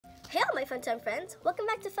my fun time friends, welcome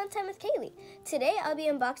back to Fun Time with Kaylee. Today I'll be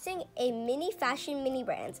unboxing a mini fashion mini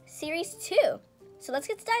brands series 2. So let's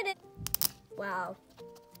get started. Wow.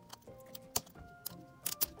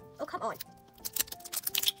 Oh, come on.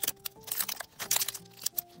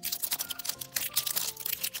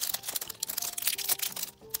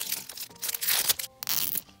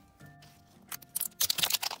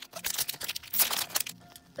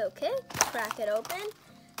 Okay, crack it open.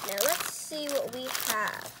 Now let's see what we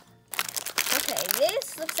have. Okay,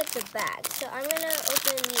 this looks like the bag. So I'm gonna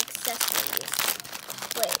open the accessories.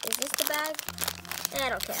 Wait, is this the bag? I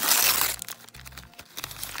don't care.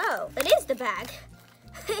 Oh, it is the bag.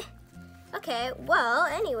 Okay, well,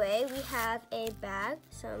 anyway, we have a bag,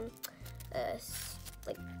 some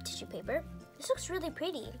like tissue paper. This looks really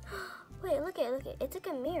pretty. Wait, look at it. It's like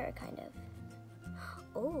a mirror, kind of.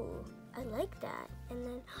 Oh, I like that. And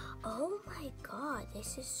then, oh my god,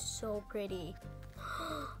 this is so pretty.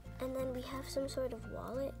 And then we have some sort of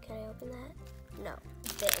wallet. Can I open that? No,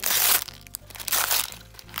 big.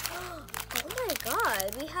 Oh my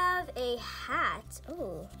god, we have a hat.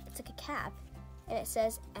 Oh, it's like a cap. And it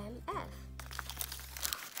says MF.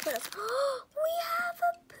 What else? We have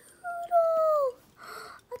a poodle!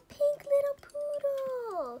 A pink little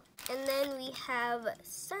poodle! And then we have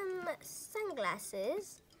some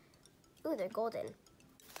sunglasses. Ooh, they're golden.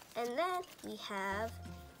 And then we have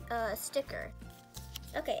a sticker.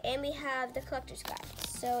 Okay, and we have the collector's guide.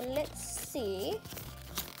 So let's see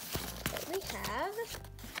what we have.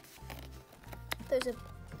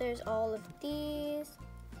 There's all of these.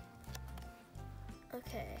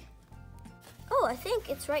 Okay. Oh, I think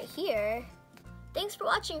it's right here. Thanks for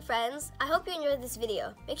watching, friends. I hope you enjoyed this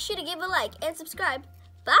video. Make sure to give a like and subscribe.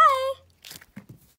 Bye!